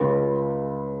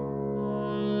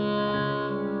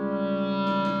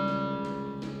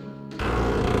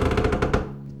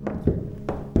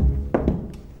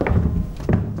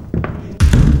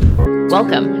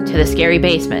Welcome to the Scary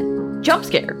Basement. Jump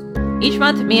Scare. Each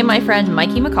month, me and my friend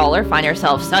Mikey McCollar find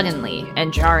ourselves suddenly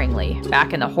and jarringly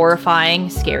back in the horrifying,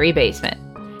 scary basement.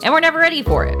 And we're never ready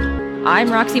for it. I'm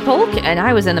Roxy Polk, and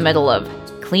I was in the middle of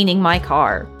cleaning my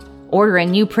car,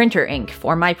 ordering new printer ink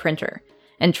for my printer,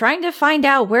 and trying to find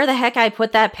out where the heck I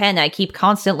put that pen I keep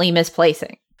constantly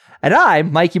misplacing. And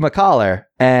I'm Mikey McCollar,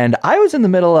 and I was in the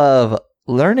middle of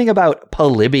learning about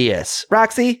Polybius.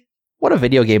 Roxy, what a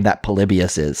video game that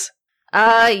Polybius is.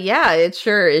 Yeah, it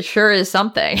sure is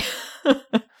something.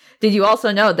 Did you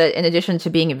also know that in addition to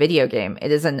being a video game,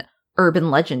 it is an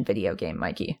urban legend video game,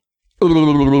 Mikey?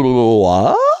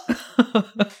 What?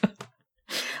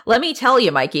 Let me tell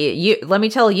you, Mikey,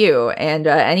 and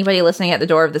anybody listening at the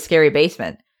door of the Scary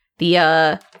Basement,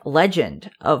 the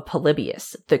legend of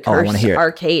Polybius, the cursed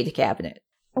arcade cabinet.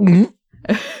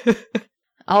 Mm-hmm.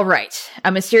 All right.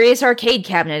 A mysterious arcade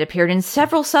cabinet appeared in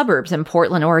several suburbs in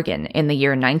Portland, Oregon in the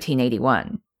year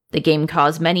 1981. The game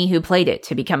caused many who played it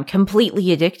to become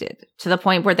completely addicted, to the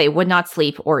point where they would not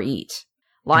sleep or eat.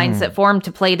 Lines that formed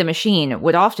to play the machine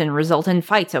would often result in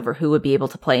fights over who would be able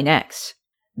to play next.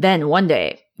 Then, one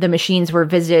day, the machines were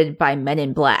visited by men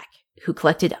in black, who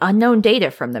collected unknown data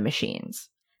from the machines.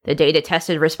 The data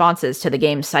tested responses to the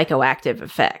game's psychoactive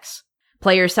effects.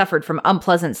 Players suffered from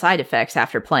unpleasant side effects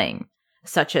after playing,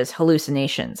 such as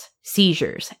hallucinations,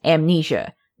 seizures,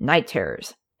 amnesia, night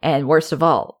terrors, and worst of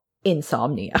all,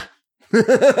 insomnia.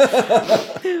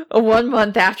 1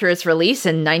 month after its release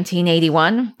in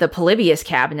 1981, the Polybius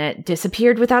cabinet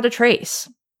disappeared without a trace.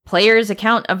 Player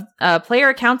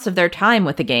accounts of their time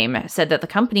with the game said that the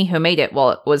company who made it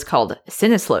was called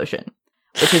Sinneslotion,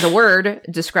 which is a word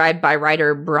described by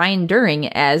writer Brian During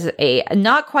as a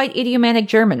not quite idiomatic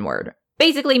German word,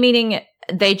 basically meaning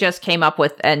they just came up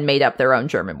with and made up their own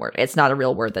German word. It's not a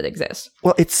real word that exists.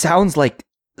 Well, it sounds like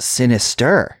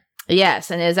sinister.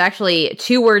 Yes, and it is actually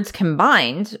two words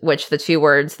combined, which the two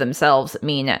words themselves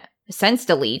mean sense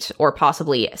delete or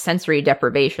possibly sensory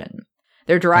deprivation.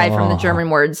 They're derived from the German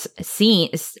words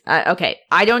okay,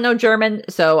 I don't know German,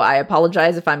 so I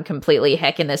apologize if I'm completely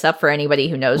hecking this up for anybody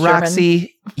who knows German.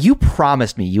 Roxy, you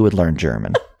promised me you would learn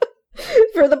German.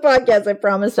 For the podcast, I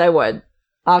promised I would.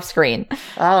 Off screen.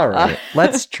 All right,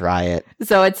 let's try it.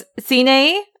 So it's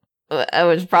Sine, I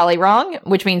was probably wrong,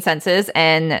 which means senses,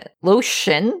 and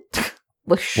lotion.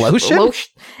 Lotion?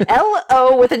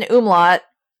 L-O with an umlaut,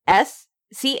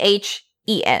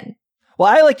 S-C-H-E-N.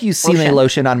 Well, I like use Sine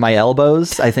lotion on my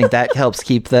elbows. I think that helps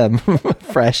keep them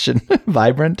fresh and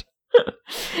vibrant.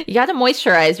 You got to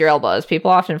moisturize your elbows. People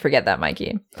often forget that,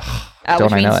 Mikey.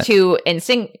 Which means to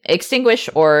extinguish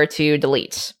or to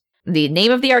delete. The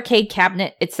name of the arcade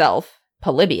cabinet itself,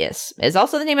 Polybius, is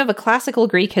also the name of a classical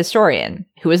Greek historian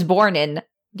who was born in,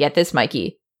 get this,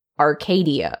 Mikey,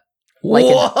 Arcadia. Like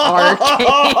an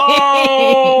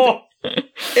arcade.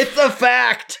 It's a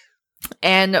fact.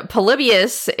 And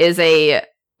Polybius is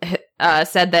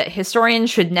said that historians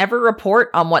should never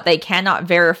report on what they cannot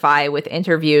verify with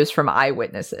interviews from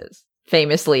eyewitnesses.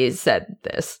 Famously said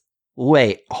this.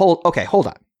 Wait, hold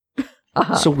on.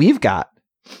 Uh-huh. So we've got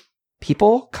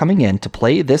people coming in to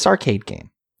play this arcade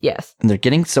game. Yes. And they're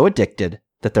getting so addicted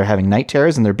that they're having night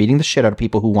terrors and they're beating the shit out of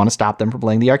people who want to stop them from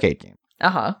playing the arcade game.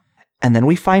 Uh-huh. And then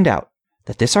we find out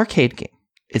that this arcade game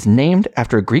is named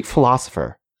after a Greek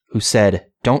philosopher who said,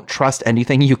 "Don't trust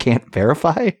anything you can't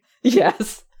verify."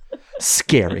 Yes.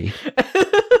 Scary.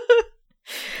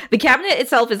 The cabinet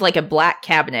itself is like a black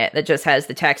cabinet that just has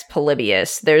the text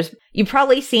Polybius. You've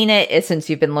probably seen it since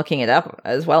you've been looking it up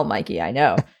as well, Mikey, I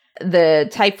know. The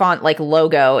type font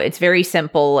logo, it's very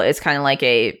simple. It's kind of like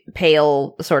a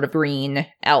pale sort of green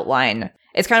outline.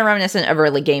 It's kind of reminiscent of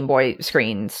early Game Boy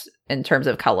screens in terms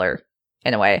of color,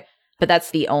 in a way. But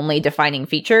that's the only defining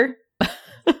feature.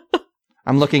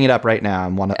 I'm looking it up right now. I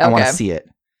want to see it.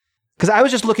 Because I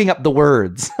was just looking up the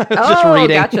words. Just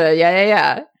reading. Gotcha.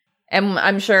 Yeah. And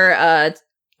I'm sure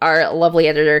our lovely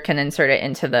editor can insert it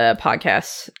into the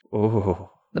podcast. Ooh.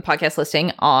 The podcast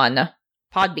listing on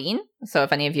Podbean. So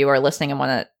if any of you are listening and want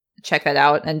to check that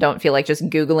out and don't feel like just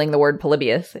Googling the word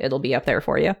Polybius, it'll be up there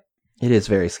for you. It is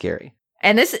very scary.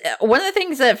 And one of the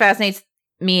things that fascinates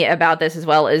me about this as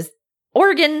well is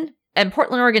Oregon, and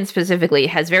Portland, Oregon specifically,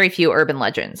 has very few urban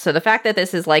legends. So the fact that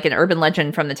this is like an urban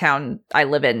legend from the town I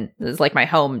live in is like my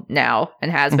home now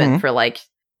and has been for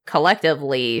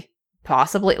collectively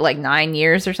possibly 9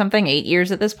 years or something, 8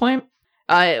 years at this point.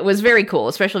 It was very cool,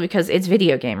 especially because it's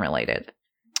video game related.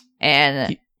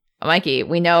 And Mikey,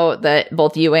 we know that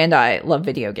both you and I love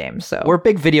video games. So we're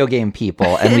big video game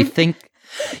people, and we think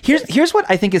here's what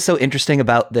I think is so interesting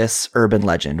about this urban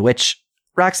legend, which,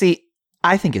 Roxy,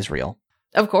 I think is real.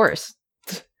 Of course.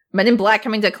 Men in Black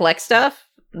coming to collect stuff?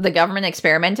 The government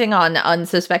experimenting on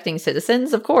unsuspecting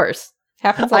citizens? Of course.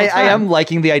 Happens all the time. I am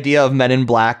liking the idea of Men in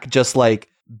Black just like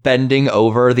bending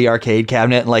over the arcade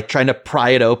cabinet and like trying to pry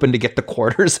it open to get the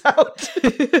quarters out.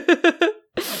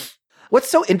 What's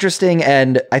so interesting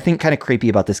and I think kind of creepy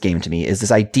about this game to me is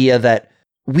this idea that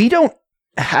we don't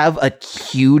have a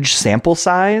huge sample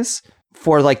size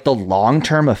for like the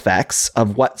long-term effects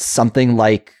of what something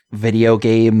like video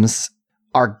games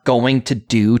are going to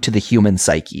do to the human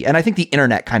psyche. And I think the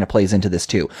internet kind of plays into this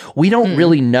too. We don't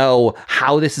really know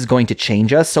how this is going to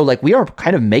change us. So like we are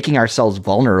kind of making ourselves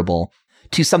vulnerable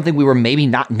to something we were maybe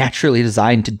not naturally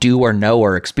designed to do or know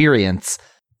or experience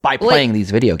by playing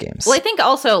these video games. Well, I think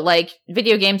also, like,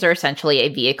 video games are essentially a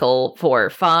vehicle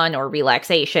for fun or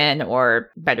relaxation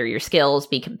or better your skills,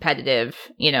 be competitive,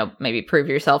 you know, maybe prove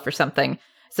yourself or something.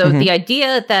 So the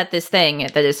idea that this thing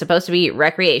that is supposed to be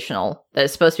recreational, that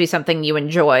is supposed to be something you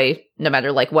enjoy, no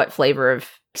matter, like, what flavor of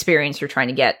experience you're trying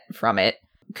to get from it,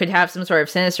 could have some sort of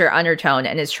sinister undertone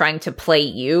and is trying to play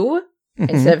you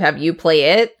instead of have you play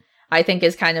it, I think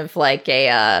is kind of like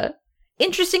a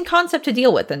interesting concept to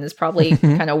deal with, and is probably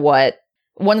kind of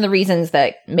one of the reasons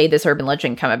that made this urban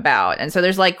legend come about. And so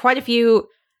there's like quite a few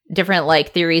different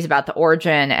like theories about the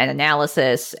origin and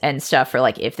analysis and stuff for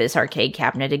like if this arcade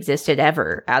cabinet existed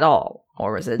ever at all,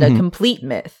 or was it a complete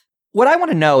myth? What I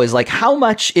want to know is like how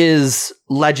much is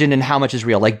legend and how much is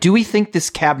real? Like, do we think this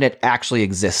cabinet actually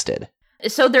existed?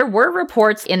 So there were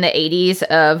reports in the 80s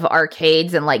of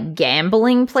arcades and like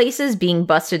gambling places being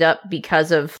busted up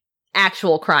because of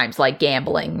actual crimes like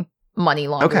gambling, money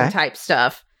laundering type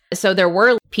stuff. So there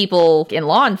were people in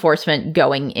law enforcement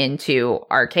going into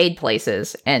arcade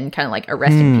places and kind of like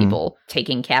arresting people,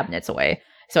 taking cabinets away.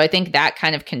 So I think that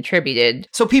kind of contributed.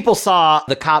 So people saw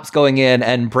the cops going in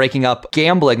and breaking up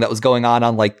gambling that was going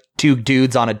on like two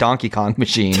dudes on a Donkey Kong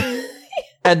machine.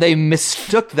 And they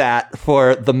mistook that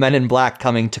for the Men in Black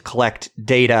coming to collect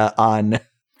data on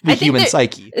the human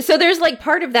psyche. So there's like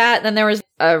part of that. Then there was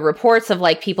reports of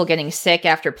like people getting sick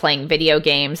after playing video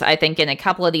games. I think in a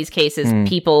couple of these cases,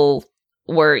 people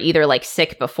were either like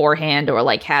sick beforehand or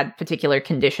like had particular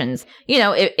conditions. You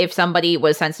know, if somebody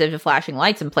was sensitive to flashing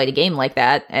lights and played a game like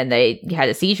that and they had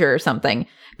a seizure or something,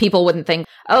 people wouldn't think,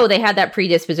 oh, they had that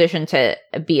predisposition to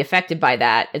be affected by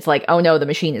that. It's like, oh no, the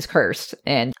machine is cursed.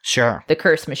 And the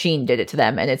cursed machine did it to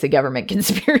them, and it's a government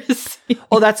conspiracy.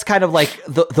 Well, that's kind of like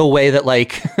the way that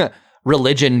like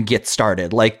religion gets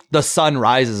started. Like the sun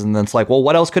rises and then it's like, well,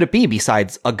 what else could it be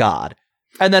besides a god?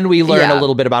 And then we learn a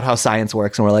little bit about how science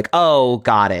works and we're like, oh,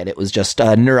 got it. It was just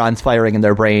neurons firing in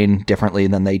their brain differently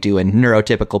than they do in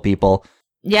neurotypical people.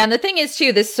 Yeah, and the thing is,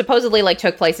 too, this supposedly, like,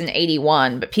 took place in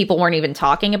 81, but people weren't even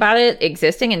talking about it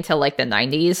existing until, like, the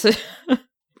 90s.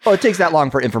 Oh, it takes that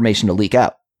long for information to leak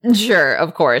out. Sure,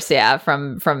 of course, yeah,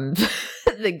 from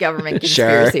the government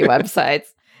conspiracy websites.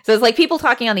 So it's like people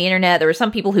talking on the internet. There were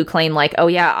some people who claim, like, oh,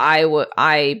 yeah,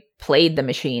 I played the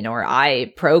machine or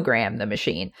I programmed the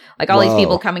machine. Like, all these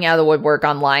people coming out of the woodwork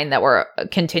online that were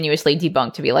continuously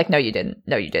debunked to be like, no, you didn't.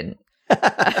 No, you didn't.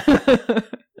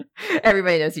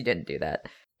 Everybody knows you didn't do that.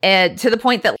 And to the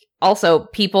point that also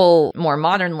people more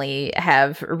modernly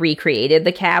have recreated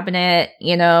the cabinet,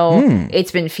 you know,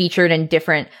 it's been featured in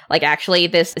different, like actually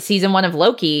this season 1 of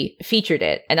Loki featured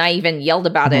it. And I even yelled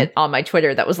about it on my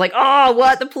Twitter that was like, oh,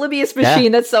 what? The Polybius machine. Yeah.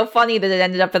 That's so funny that it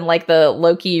ended up in like the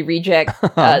Loki reject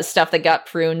stuff that got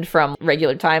pruned from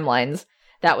regular timelines.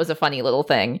 That was a funny little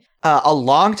thing. A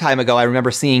long time ago, I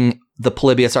remember seeing the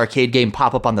Polybius arcade game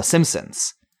pop up on The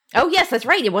Simpsons. Oh, yes, that's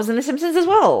right. It was in The Simpsons as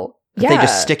well. Yeah. They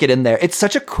just stick it in there. It's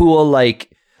such a cool, like,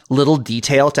 little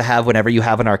detail to have whenever you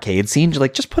have an arcade scene. You're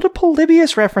like, just put a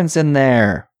Polybius reference in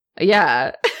there.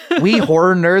 Yeah. We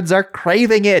horror nerds are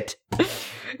craving it.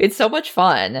 It's so much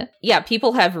fun. Yeah,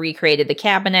 people have recreated the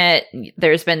cabinet.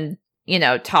 There's been, you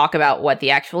know, talk about what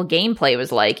the actual gameplay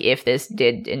was like if this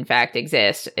did, in fact,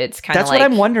 exist. It's kind of like... That's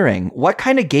what I'm wondering. What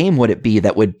kind of game would it be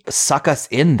that would suck us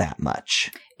in that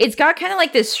much? It's got kind of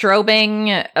like this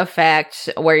strobing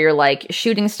effect where you're like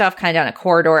shooting stuff kind of down a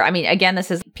corridor. I mean, again, this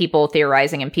is people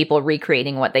theorizing and people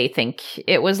recreating what they think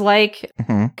it was like.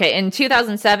 Okay, in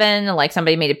 2007, like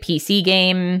somebody made a PC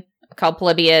game called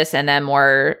Polybius, and then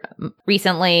more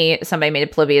recently, somebody made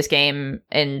a Polybius game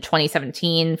in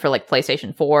 2017 for like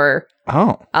PlayStation 4.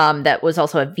 Oh. That was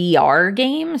also a VR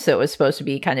game, so it was supposed to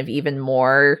be kind of even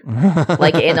more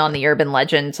like in on the urban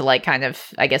legend to like kind of,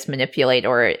 I guess, manipulate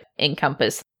or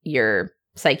encompass your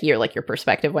psyche or like your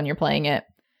perspective when you're playing it.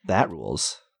 That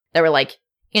rules. They were like,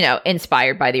 you know,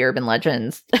 inspired by the urban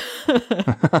legends.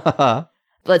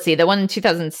 Let's see, the one in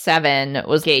 2007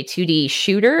 was a 2D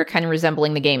shooter kind of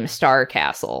resembling the game Star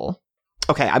Castle.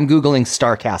 Okay, I'm Googling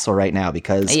Star Castle right now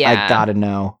because I gotta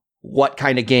know what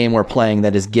kind of game we're playing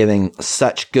that is giving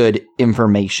such good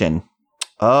information.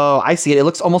 Oh, I see it. It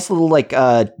looks almost a little like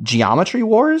Geometry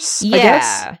Wars, I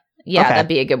guess? Yeah, okay. That'd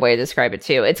be a good way to describe it,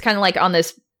 too. It's kind of like on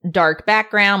this dark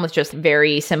background with just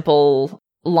very simple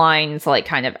lines, like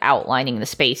kind of outlining the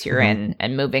space you're in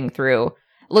and moving through. It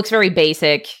looks very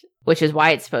basic, which is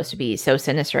why it's supposed to be so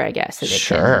sinister, I guess.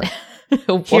 Sure.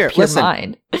 Here, listen,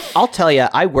 mind. I'll tell you,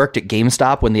 I worked at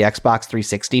GameStop when the Xbox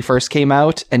 360 first came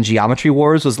out, and Geometry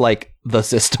Wars was like the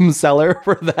system seller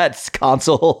for that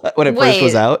console when it first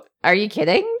was out. Are you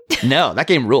kidding? No, that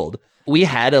game ruled. We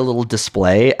had a little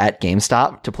display at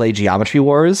GameStop to play Geometry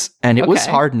Wars, and it was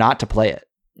hard not to play it.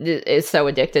 It's so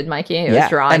addicted, Mikey. It was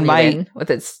drawing you in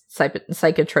with its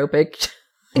psychotropic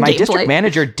My gameplay. district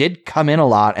manager did come in a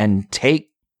lot and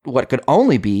take what could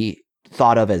only be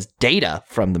thought of as data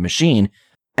from the machine,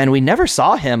 and we never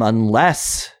saw him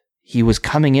unless he was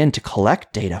coming in to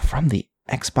collect data from the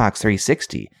Xbox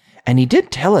 360, and he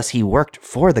did tell us he worked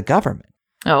for the government.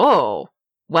 Oh,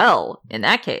 well, in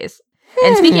that case.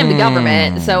 And speaking of the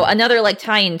government, so another like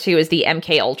tie-in too is the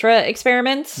MK Ultra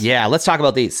experiments. Yeah, let's talk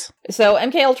about these. So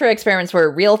MK Ultra experiments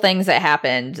were real things that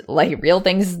happened, like real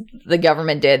things the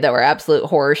government did that were absolute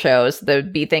horror shows.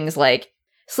 There'd be things like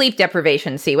sleep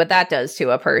deprivation, see what that does to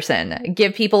a person.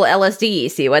 Give people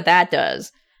LSD, see what that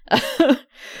does.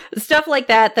 Stuff like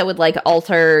that would like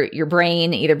alter your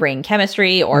brain, either brain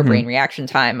chemistry or brain reaction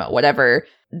time, whatever.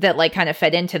 That like kind of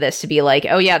fed into this to be like,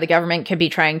 oh yeah, the government could be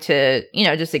trying to,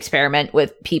 just experiment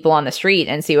with people on the street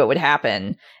and see what would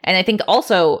happen. And I think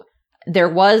also there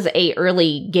was a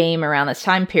early game around this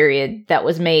time period that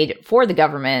was made for the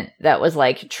government that was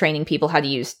like training people how to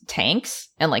use tanks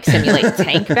and like simulate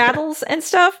tank battles and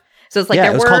stuff. So it's like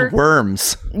it was called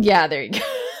Worms. Yeah, there you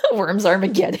go. Worms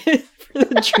Armageddon for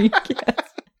the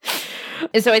Dreamcast.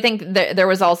 And so I think there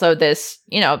was also this,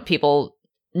 people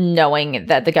knowing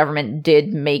that the government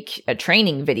did make a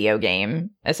training video game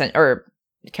or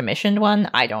commissioned one,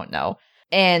 I don't know.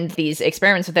 And these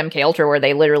experiments with MK Ultra where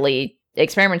they literally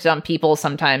experimented on people,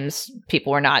 sometimes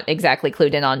people were not exactly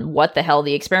clued in on what the hell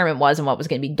the experiment was and what was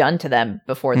going to be done to them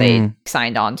before they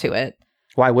signed on to it.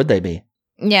 Why would they be?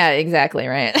 Yeah, exactly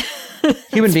right.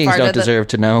 Human beings don't deserve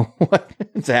to know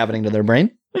what's happening to their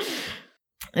brain.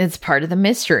 It's part of the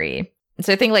mystery.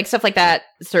 So I think like stuff like that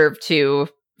served to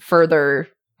further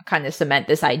kind of cement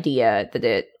this idea that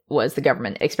it was the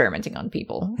government experimenting on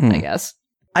people, I guess.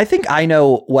 I think I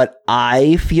know what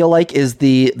I feel like is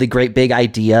the great big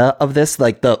idea of this,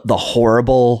 like the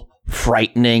horrible,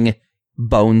 frightening,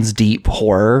 bones deep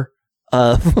horror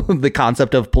of the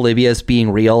concept of Polybius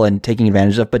being real and taking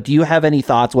advantage of. But do you have any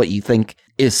thoughts what you think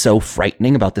is so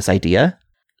frightening about this idea?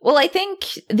 Well, I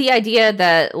think the idea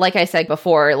that, like I said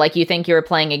before, like you think you're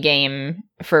playing a game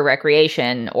for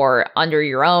recreation or under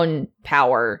your own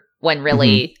power when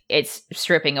really it's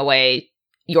stripping away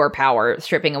your power,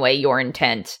 stripping away your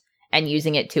intent and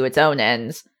using it to its own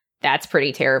ends. That's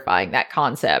pretty terrifying, that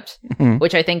concept,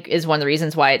 which I think is one of the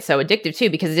reasons why it's so addictive too,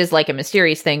 because it is like a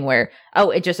mysterious thing where,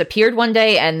 it just appeared one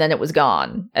day and then it was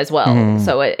gone as well.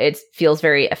 So it feels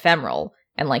very ephemeral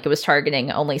and like it was targeting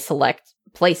only select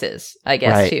places, I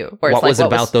guess, too. Or what was it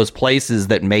about those places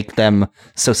that make them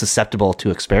so susceptible to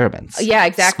experiments? Yeah,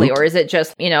 exactly. Spooked. Or is it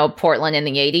just, Portland in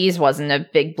the 80s wasn't a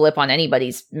big blip on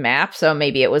anybody's map. So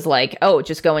maybe it was like,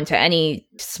 just go into any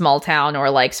small town or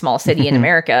like small city in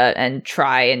America and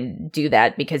try and do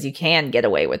that because you can get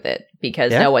away with it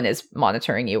because no one is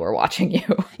monitoring you or watching you.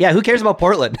 Yeah, who cares about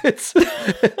Portland? It's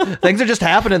things are just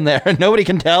happening there and nobody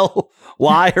can tell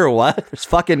why or what. There's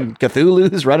fucking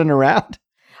Cthulhu's running around.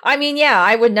 I mean, yeah,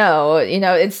 I would know.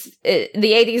 The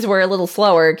 80s were a little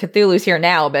slower. Cthulhu's here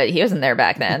now, but he wasn't there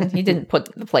back then. He didn't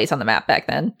put the place on the map back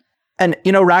then. And,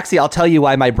 Roxy, I'll tell you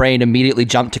why my brain immediately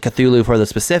jumped to Cthulhu for the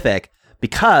specific,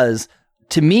 because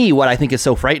to me, what I think is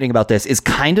so frightening about this is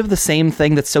kind of the same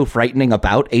thing that's so frightening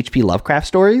about H.P. Lovecraft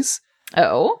stories.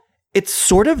 Oh? It's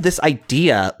sort of this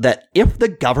idea that if the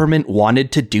government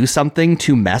wanted to do something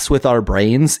to mess with our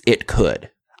brains, it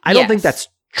could. I don't think that's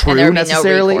true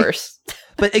necessarily. No recourse.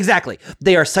 But exactly.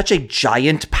 They are such a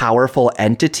giant, powerful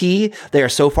entity. They are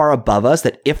so far above us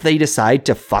that if they decide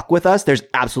to fuck with us, there's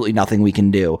absolutely nothing we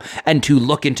can do. And to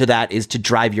look into that is to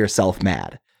drive yourself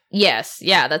mad. Yes.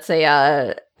 Yeah, that's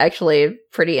a actually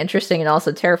pretty interesting and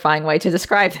also terrifying way to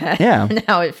describe that. Yeah. And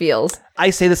how it feels.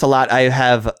 I say this a lot. I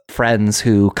have friends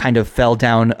who kind of fell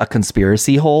down a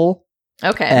conspiracy hole.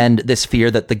 Okay. And this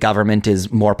fear that the government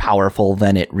is more powerful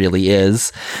than it really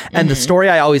is. And the story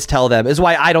I always tell them is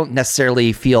why I don't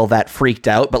necessarily feel that freaked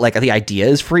out, but like the idea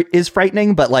is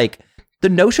frightening, but like the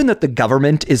notion that the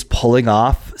government is pulling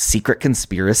off secret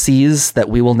conspiracies that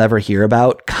we will never hear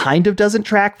about kind of doesn't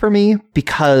track for me,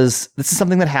 because this is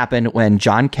something that happened when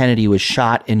John Kennedy was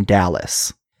shot in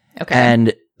Dallas. Okay.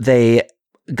 And they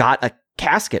got a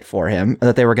casket for him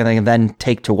that they were going to then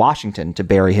take to Washington to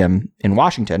bury him in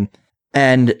Washington.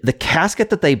 And the casket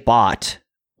that they bought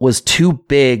was too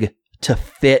big to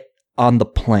fit on the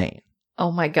plane.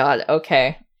 Oh my God.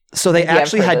 Okay. So they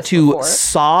actually had to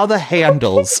saw the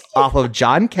handles off of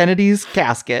John Kennedy's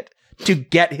casket to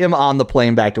get him on the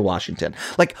plane back to Washington.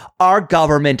 Like, our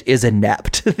government is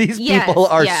inept. These people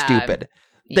are stupid.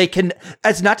 They can,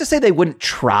 it's not to say they wouldn't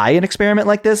try an experiment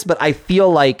like this, but I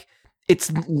feel like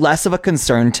it's less of a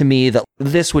concern to me that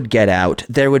this would get out.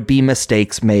 There would be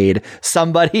mistakes made.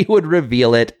 Somebody would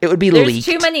reveal it. It would be leaked.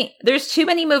 There's too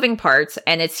many moving parts,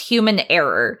 and it's human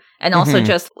error. And also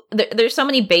just, there's so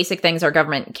many basic things our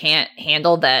government can't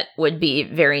handle that would be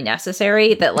very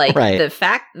necessary, that like the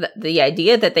fact that the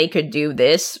idea that they could do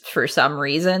this for some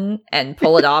reason and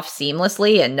pull it off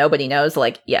seamlessly and nobody knows,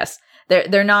 like, yes,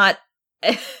 they're not,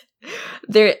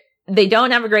 they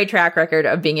don't have a great track record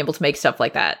of being able to make stuff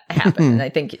like that happen. And I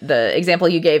think the example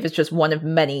you gave is just one of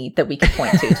many that we could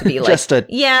point to be like,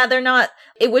 they're not,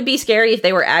 it would be scary if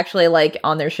they were actually like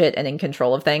on their shit and in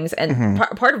control of things. And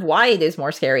part of why it is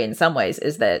more scary in some ways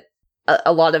is that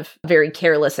a lot of very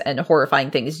careless and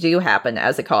horrifying things do happen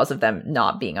as a cause of them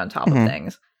not being on top of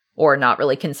things or not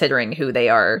really considering who they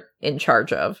are in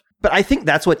charge of. But I think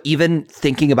that's what, even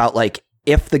thinking about like,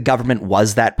 if the government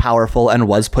was that powerful and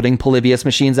was putting Polybius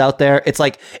machines out there, it's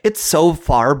like, it's so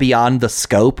far beyond the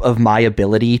scope of my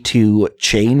ability to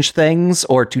change things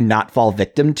or to not fall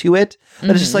victim to it.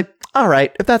 That it's just like, all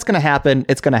right, if that's going to happen,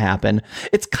 it's going to happen.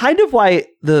 It's kind of why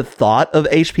the thought of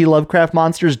H.P. Lovecraft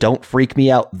monsters don't freak me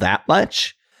out that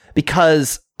much,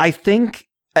 because I think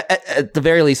at the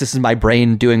very least, this is my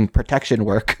brain doing protection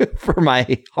work for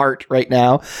my heart right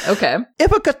now. Okay.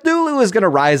 If a Cthulhu is going to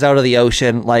rise out of the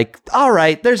ocean, like, all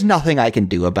right, there's nothing I can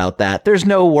do about that. There's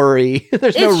no worry.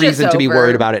 There's no reason to be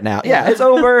worried about it now. Yeah, it's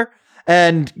over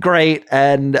and great.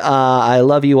 And I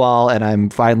love you all. And I'm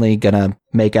finally going to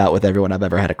make out with everyone I've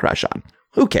ever had a crush on.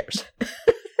 Who cares?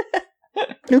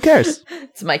 Who cares?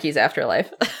 It's Mikey's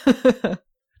afterlife.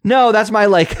 No, that's my,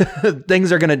 like,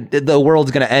 the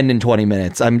world's gonna end in 20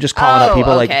 minutes. I'm just calling up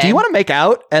people like, do you want to make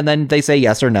out? And then they say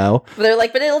yes or no. But they're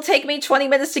like, but it'll take me 20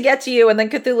 minutes to get to you, and then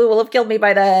Cthulhu will have killed me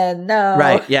by then. No.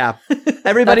 Right, yeah.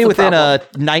 Everybody within a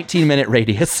 19-minute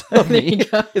radius of me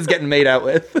is getting made out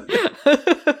with.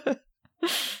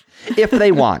 If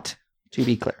they want, to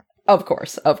be clear. Of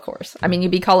course. I mean,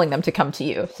 you'd be calling them to come to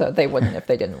you, so they wouldn't if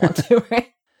they didn't want to, right?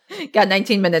 Got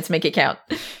 19 minutes, make it count.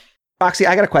 Roxy,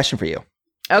 I got a question for you.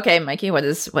 Okay, Mikey, what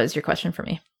is your question for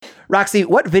me? Roxy,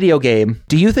 what video game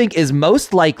do you think is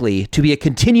most likely to be a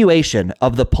continuation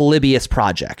of the Polybius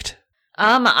project?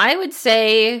 I would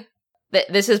say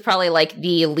that this is probably like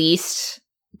the least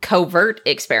covert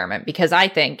experiment, because I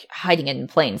think hiding it in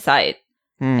plain sight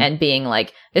and being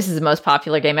like, this is the most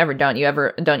popular game ever. Don't you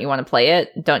want to play it?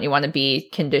 Don't you want to be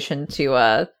conditioned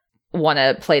to want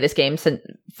to play this game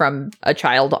from a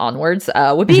child onwards?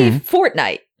 Would be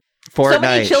Fortnite. So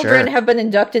many children have been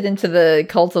inducted into the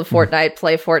cult of Fortnite,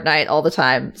 play Fortnite all the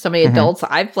time. So many adults.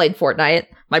 I've played Fortnite.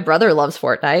 My brother loves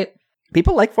Fortnite.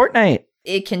 People like Fortnite.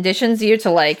 It conditions you to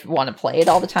like want to play it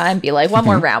all the time. Be like, one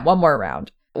more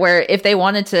round. Where if they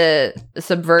wanted to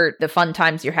subvert the fun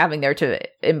times you're having there to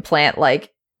implant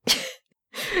like,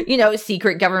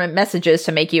 secret government messages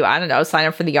to make you, I don't know, sign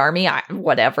up for the army,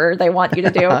 whatever they want you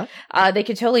to do, they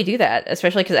could totally do that,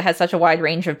 especially because it has such a wide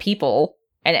range of people.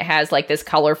 And it has like this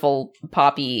colorful,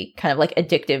 poppy, kind of like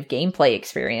addictive gameplay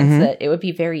experience that it would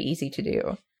be very easy to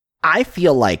do. I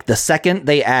feel like the second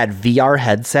they add VR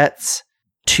headsets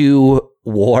to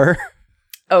war,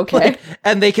 okay,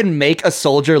 and they can make a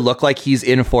soldier look like he's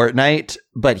in Fortnite,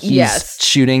 but he's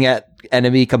shooting at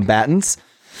enemy combatants,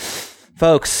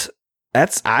 folks,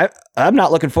 I'm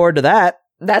not looking forward to that.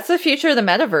 That's the future the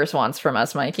metaverse wants from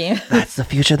us, Mikey. That's the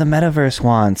future the metaverse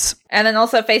wants. And then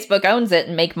also Facebook owns it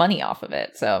and make money off of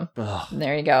it. So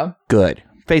there you go. Good.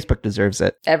 Facebook deserves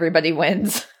it. Everybody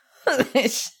wins.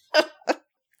 The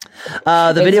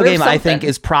video game, I think,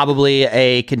 is probably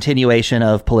a continuation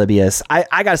of Polybius.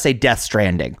 I gotta say Death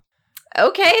Stranding.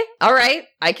 Okay. All right.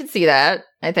 I can see that,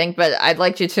 I think, but I'd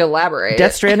like you to elaborate.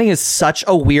 Death Stranding is such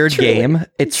a weird game.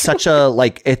 It's such a,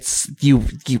 like, it's, you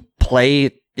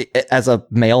play as a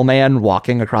mailman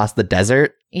walking across the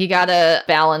desert. You gotta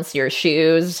balance your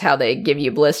shoes, how they give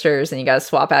you blisters, and you gotta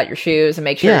swap out your shoes and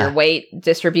make sure your weight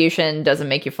distribution doesn't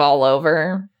make you fall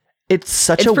over. It's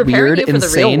such a weird,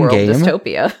 insane game.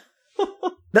 Dystopia.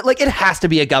 That, like, it has to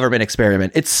be a government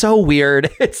experiment. It's so weird.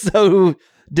 It's so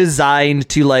designed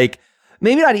to, like,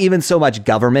 maybe not even so much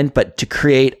government, but to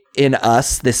create in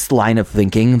us this line of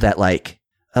thinking that, like,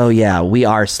 oh yeah, we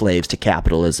are slaves to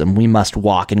capitalism. We must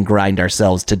walk and grind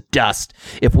ourselves to dust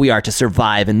if we are to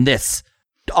survive in this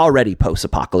already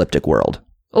post-apocalyptic world.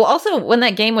 Well, also, when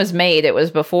that game was made, it was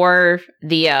before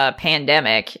the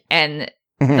pandemic, and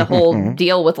the whole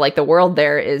deal with, like, the world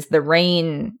there is the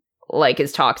rain, like,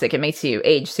 is toxic. It makes you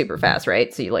age super fast,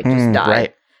 right? So you, like, just die.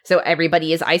 Right. So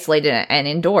everybody is isolated and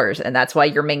indoors, and that's why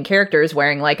your main character is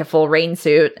wearing, like, a full rain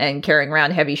suit and carrying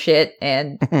around heavy shit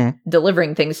and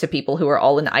delivering things to people who are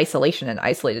all in isolation in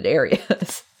isolated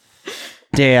areas.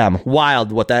 Damn,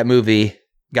 wild what that movie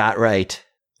got right.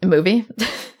 A movie?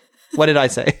 What did I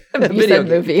say? You said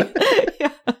movie.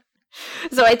 Yeah.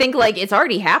 So I think, like, it's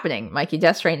already happening, Mikey.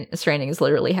 Death Stranding is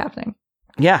literally happening.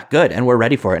 Yeah, good. And we're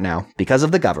ready for it now because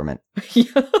of the government.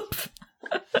 Yep.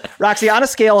 Roxy, on a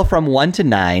scale from 1 to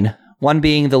 9, 1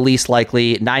 being the least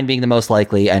likely, 9 being the most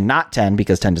likely, and not 10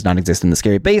 because 10 does not exist in the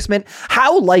scary basement,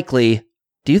 how likely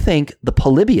do you think the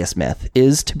Polybius myth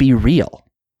is to be real?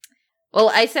 Well,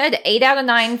 I said 8 out of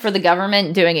 9 for the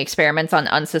government doing experiments on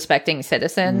unsuspecting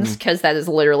citizens, because that has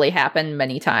literally happened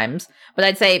many times. But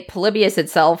I'd say Polybius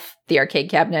itself, the arcade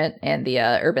cabinet, and the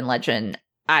urban legend,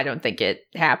 I don't think it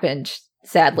happened.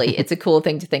 Sadly, it's a cool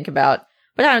thing to think about,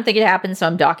 but I don't think it happened, so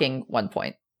I'm docking 1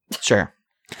 point. Sure.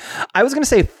 I was going to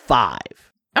say 5.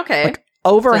 Okay. Like,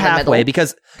 over So in the halfway, middle.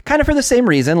 because kind of for the same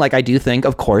reason, like, I do think,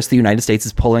 of course, the United States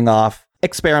is pulling off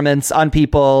experiments on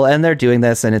people, and they're doing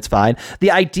this, and it's fine.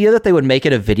 The idea that they would make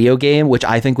it a video game, which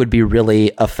I think would be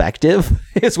really effective,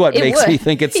 is what It makes would. me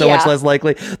think it's so much Yeah. less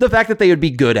likely. The fact that they would be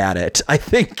good at it, I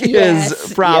think, Yes.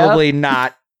 is probably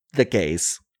not the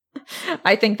case.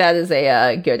 I think that is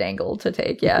a good angle to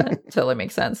take. Yeah, totally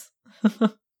makes sense.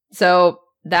 So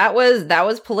that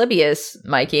was Polybius,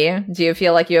 Mikey. Do you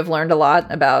feel like you have learned a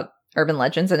lot about urban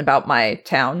legends and about my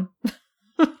town?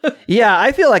 Yeah,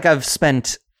 I feel like I've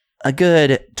spent a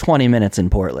good 20 minutes in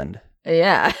Portland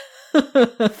Yeah.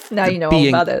 Now you know all Being-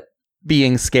 about it.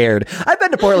 being scared. I've been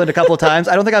to Portland a couple of times.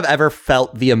 I don't think I've ever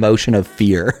felt the emotion of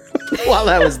fear while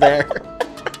I was there.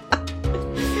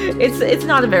 It's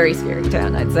not a very scary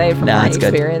town, I'd say, from Nah, my it's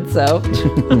good. experience. So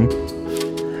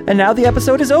And now the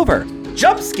episode is over.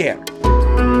 Jump scare!